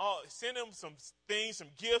sent him some things, some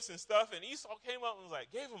gifts and stuff. And Esau came up and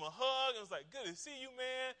gave him a hug. And was like, good to see you,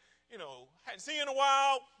 man. Hadn't seen you in a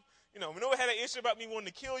while. We never had an issue about me wanting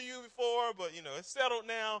to kill you before, but, it's settled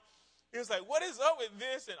now. He was like, what is up with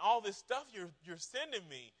this and all this stuff you're sending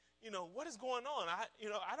me? What is going on?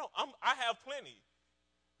 I have plenty.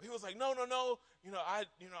 He was like, no.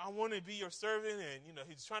 I want to be your servant. And,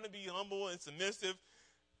 he's trying to be humble and submissive.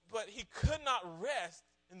 But he could not rest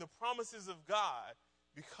in the promises of God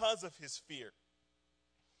because of his fear.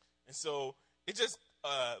 And so it just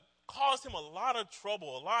caused him a lot of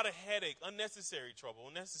trouble, a lot of headache, unnecessary trouble,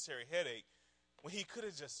 unnecessary headache, when he could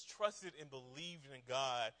have just trusted and believed in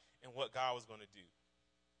God and what God was going to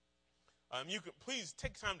do. You can please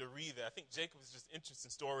take time to read that. I think Jacob is just an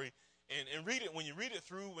interesting story. And read it. When you read it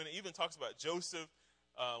through, when it even talks about Joseph,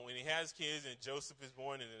 when he has kids and Joseph is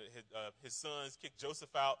born and his sons kick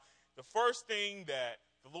Joseph out, the first thing that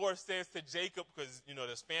the Lord says to Jacob, because,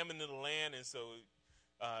 there's famine in the land, and so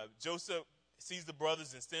Joseph sees the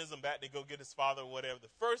brothers and sends them back to go get his father or whatever. The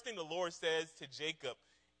first thing the Lord says to Jacob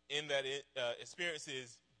in that experience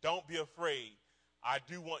is, don't be afraid. I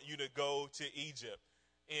do want you to go to Egypt.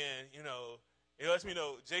 And, it lets me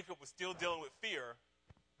know Jacob was still dealing with fear.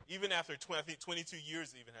 Even after 22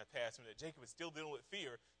 years even had passed, that Jacob is still dealing with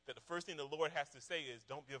fear, that the first thing the Lord has to say is,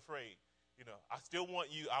 don't be afraid. I still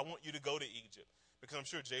want you, I want you to go to Egypt. Because I'm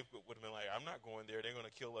sure Jacob would have been like, I'm not going there. They're going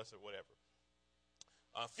to kill us or whatever.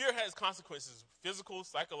 Fear has consequences, physical,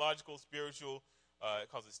 psychological, spiritual.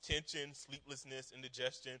 It causes tension, sleeplessness,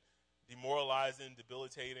 indigestion, demoralizing,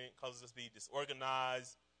 debilitating. It causes us to be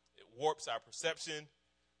disorganized. It warps our perception.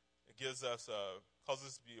 It causes us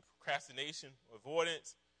to be procrastination,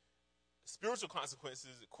 avoidance. Spiritual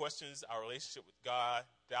consequences, it questions our relationship with God,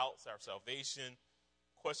 doubts our salvation,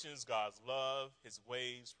 questions God's love, his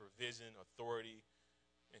ways, provision, authority,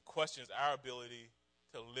 and questions our ability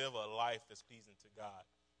to live a life that's pleasing to God.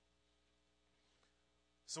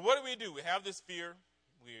 So what do? We have this fear.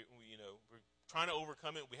 We're trying to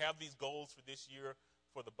overcome it. We have these goals for this year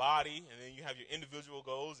for the body, and then you have your individual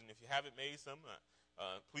goals. And if you haven't made some,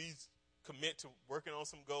 please commit to working on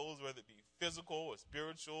some goals, whether it be physical or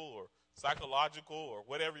spiritual or psychological or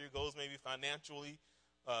whatever your goals may be financially.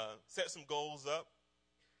 Set some goals up.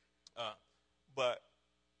 But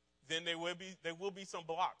then there will be some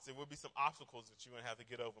blocks. There will be some obstacles that you're going to have to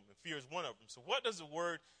get over. And fear is one of them. So what does the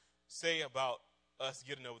word say about us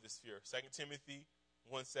getting over this fear? 2 Timothy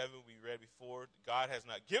 1:7 we read before. God has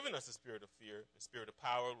not given us a spirit of fear, a spirit of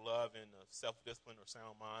power, love, and self-discipline or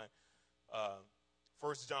sound mind.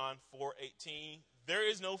 1 John 4:18, there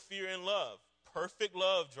is no fear in love. Perfect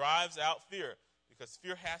love drives out fear, because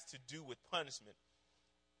fear has to do with punishment.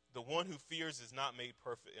 The one who fears is not made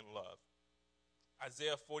perfect in love.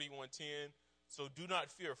 Isaiah 41:10, so do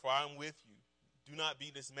not fear, for I am with you. Do not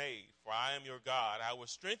be dismayed, for I am your God. I will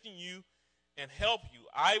strengthen you and help you.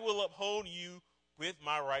 I will uphold you with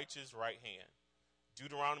my righteous right hand.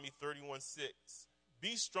 Deuteronomy 31:6,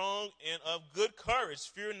 be strong and of good courage,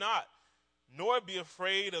 fear not, nor be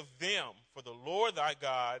afraid of them. For the Lord thy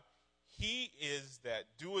God, he is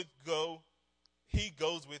that doeth go, he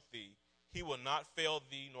goes with thee. He will not fail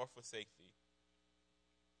thee nor forsake thee.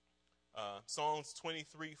 Psalms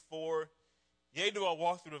 23:4, yea, do I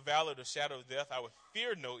walk through the valley of the shadow of death, I will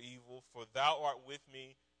fear no evil, for thou art with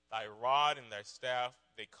me, thy rod and thy staff,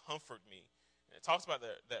 they comfort me. And it talks about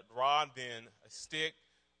that rod being a stick,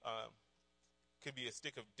 could be a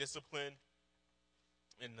stick of discipline.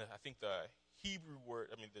 And I think the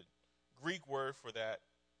Greek word for that,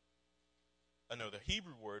 the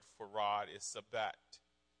Hebrew word for rod is sabat,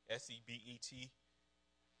 S-E-B-E-T.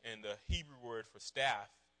 And the Hebrew word for staff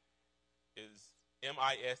is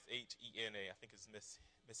M-I-S-H-E-N-A. I think it's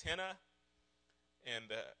Mishena. And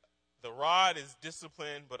the rod is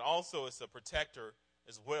discipline, but also it's a protector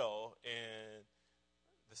as well. And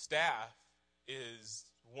the staff is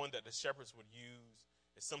one that the shepherds would use.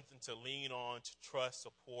 It's something to lean on, to trust,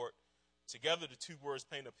 support. Together, the two words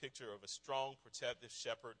paint a picture of a strong, protective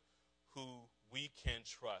shepherd who we can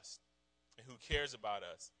trust and who cares about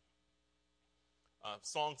us.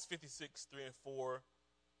 Psalms 56:3-4.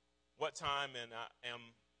 What time and I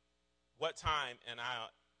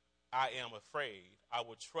am afraid. I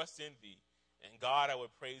will trust in thee. And God, I will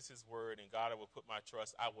praise his word. And God, I will put my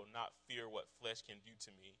trust. I will not fear what flesh can do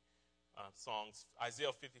to me.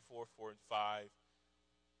 Isaiah 54:4-5.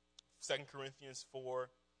 2 Corinthians 4,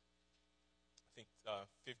 I think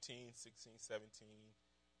 15, 16, 17,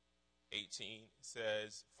 18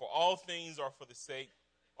 says, for all things are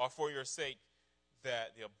for your sake,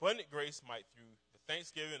 that the abundant grace might through the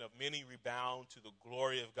thanksgiving of many rebound to the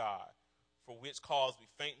glory of God, for which cause we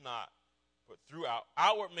faint not, but though our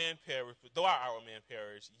outward man perish,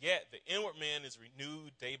 yet the inward man is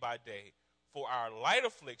renewed day by day. For our light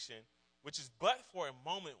affliction, which is but for a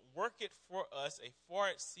moment, worketh for us a far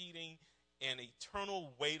exceeding and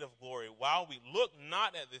eternal weight of glory, while we look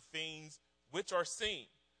not at the things which are seen.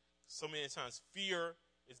 So many times fear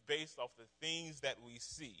is based off the things that we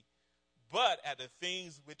see, but at the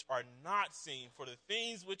things which are not seen. For the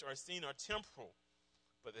things which are seen are temporal,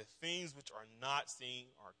 but the things which are not seen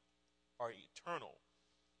are eternal.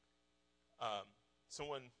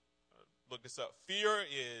 Someone looked this up. Fear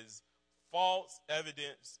is false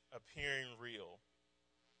evidence appearing real.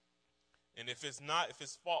 And if it's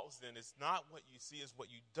false, then it's not what you see, it's what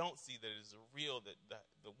you don't see that is real, that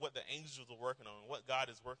what the angels are working on, what God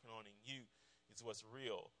is working on in you is what's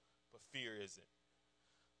real, but fear isn't.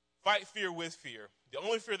 Fight fear with fear. The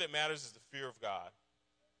only fear that matters is the fear of God.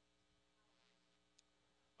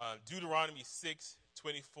 Deuteronomy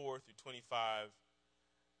 6:24-25.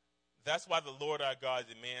 That's why the Lord our God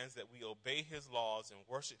demands that we obey his laws and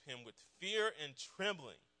worship him with fear and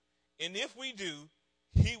trembling. And if we do,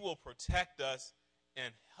 he will protect us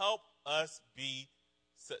and help us be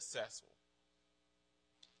successful.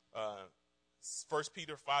 1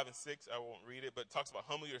 Peter 5:6, I won't read it, but it talks about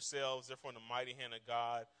humble yourselves, therefore in the mighty hand of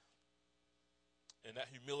God. And that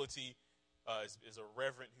humility is a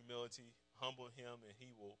reverent humility. Humble him and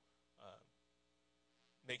he will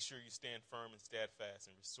make sure you stand firm and steadfast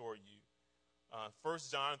and restore you.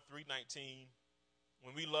 1 John 3:19,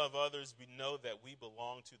 when we love others, we know that we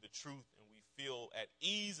belong to the truth and we feel at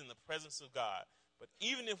ease in the presence of God. But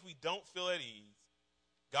even if we don't feel at ease,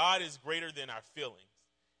 God is greater than our feelings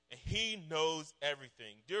and he knows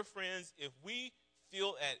everything. Dear friends, if we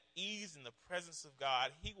feel at ease in the presence of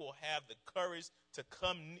God, he will have the courage to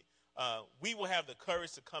come. We will have the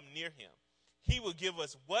courage to come near him. He will give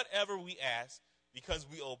us whatever we ask because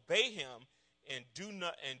we obey him and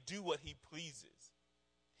do what he pleases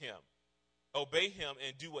him. Obey him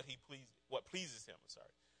and do what pleases him.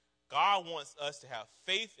 God wants us to have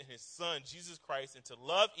faith in his son, Jesus Christ, and to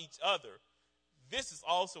love each other. This is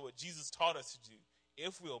also what Jesus taught us to do.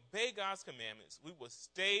 If we obey God's commandments, we will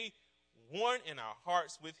stay one in our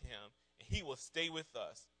hearts with him, and he will stay with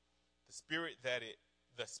us. The spirit that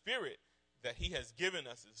he has given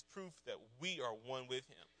us is proof that we are one with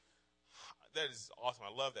him. That is awesome. I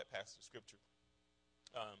love that passage of scripture.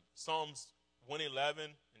 Psalms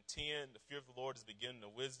 111 and 10, the fear of the Lord is the beginning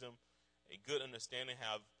of wisdom. A good understanding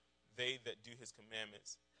have they that do his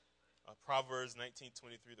commandments. Proverbs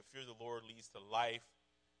 19:23, the fear of the Lord leads to life.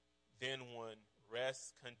 Then one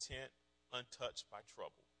rests content, untouched by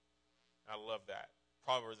trouble. I love that.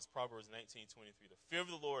 Proverbs 19:23. The fear of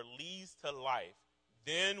the Lord leads to life.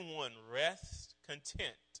 Then one rests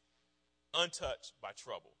content, untouched by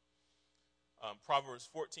trouble. Proverbs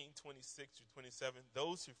 14:26-27.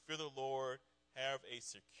 Those who fear the Lord have a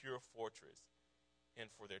secure fortress, and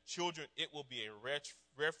for their children it will be a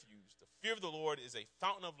refuge. The fear of the Lord is a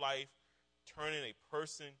fountain of life, turning a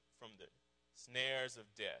person from the snares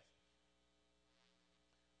of death.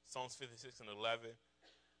 Psalms 56:11.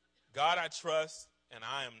 God I trust, and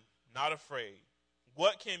I am not afraid.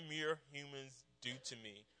 What can mere humans do to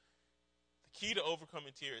me? The key to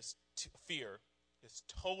overcoming fear is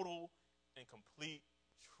total and complete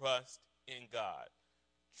trust in God.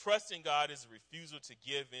 Trust in God is a refusal to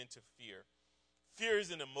give in to fear. Fear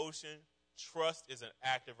is an emotion. Trust is an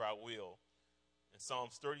act of our will. In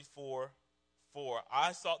Psalms 34:4,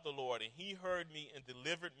 I sought the Lord, and he heard me and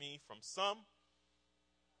delivered me from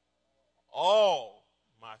all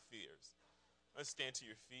my fears. Let's stand to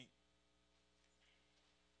your feet.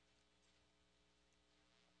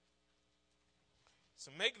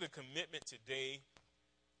 So make the commitment today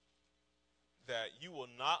that you will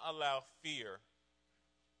not allow fear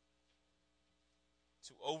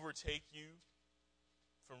to overtake you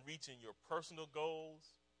from reaching your personal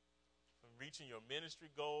goals, from reaching your ministry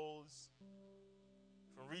goals,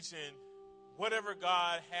 from reaching whatever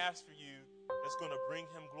God has for you that's going to bring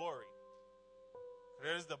him glory.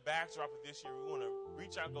 There's the backdrop of this year. We want to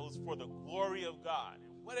reach our goals for the glory of God.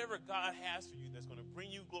 And whatever God has for you that's going to bring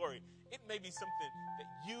you glory, it may be something that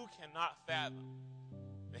you cannot fathom,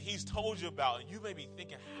 that he's told you about, and you may be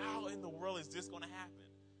thinking, how in the world is this going to happen?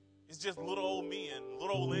 It's just little old me and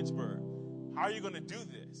little old Lynchburg. How are you going to do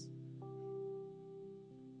this?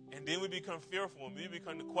 And then we become fearful, and we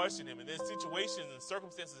begin to question him, and then situations and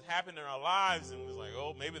circumstances happen in our lives, and we're like,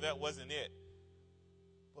 oh, maybe that wasn't it.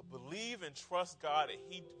 But believe and trust God that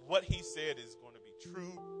what he said is going to be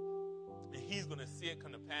true, and he's going to see it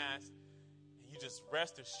come to pass. And you just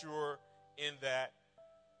rest assured in that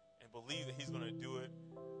and believe that he's going to do it.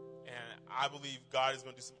 And I believe God is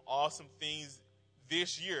going to do some awesome things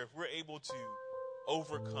this year if we're able to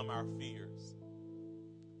overcome our fears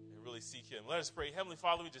and really seek him. Let us pray. Heavenly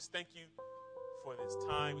Father, we just thank you for this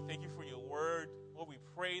time. We thank you for your word. Lord, we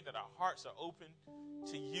pray that our hearts are open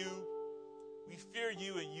to you. We fear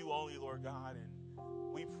you and you only, Lord God, and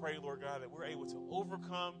we pray, Lord God, that we're able to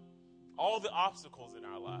overcome all the obstacles in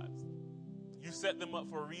our lives. You set them up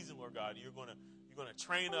for a reason, Lord God. You're going to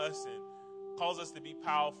train us and cause us to be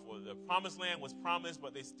powerful. The promised land was promised,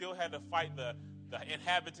 but they still had to fight the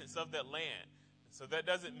inhabitants of that land. So that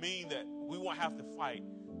doesn't mean that we won't have to fight,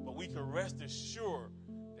 but we can rest assured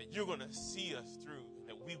that you're going to see us through, and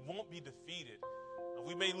that we won't be defeated.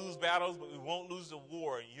 We may lose battles, but we won't lose the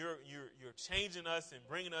war. And you're changing us and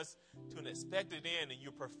bringing us to an expected end, and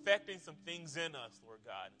you're perfecting some things in us, Lord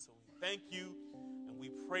God. And so we thank you, and we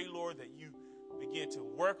pray, Lord, that you begin to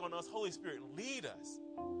work on us. Holy Spirit, lead us.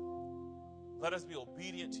 Let us be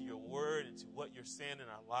obedient to your word and to what you're saying in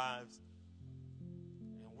our lives.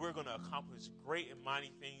 And we're going to accomplish great and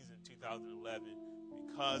mighty things in 2011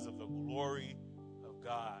 because of the glory of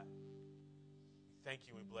God. We thank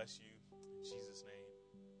you and bless you in Jesus' name.